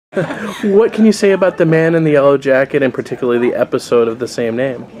What can you say about The Man in the Yellow Jacket, and particularly the episode of the same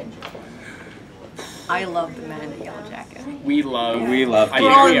name? I love the Man in the Yellow Jacket. We love We're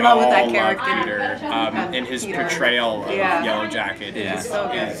all in love with that character. Peter, and his portrayal of Yellow Jacket is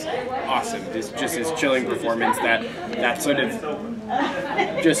awesome. Just his chilling performance, that sort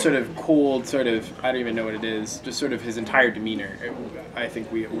of cold, sort of, I don't even know what it is, just sort of his entire demeanor. I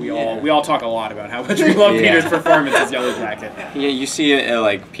think we all talk a lot about how much we love Peter's performance as Yellow Jacket. Yeah, you see it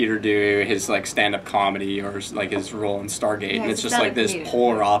like Peter do his like stand-up comedy or like his role in Stargate, and it's just like this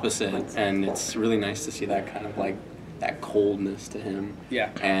polar opposite, and it's really nice to see that kind of like that coldness to him. Yeah.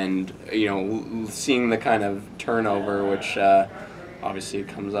 And seeing the kind of turnover, which obviously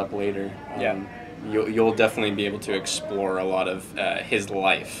comes up later. You'll definitely be able to explore a lot of his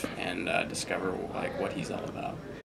life and discover like what he's all about.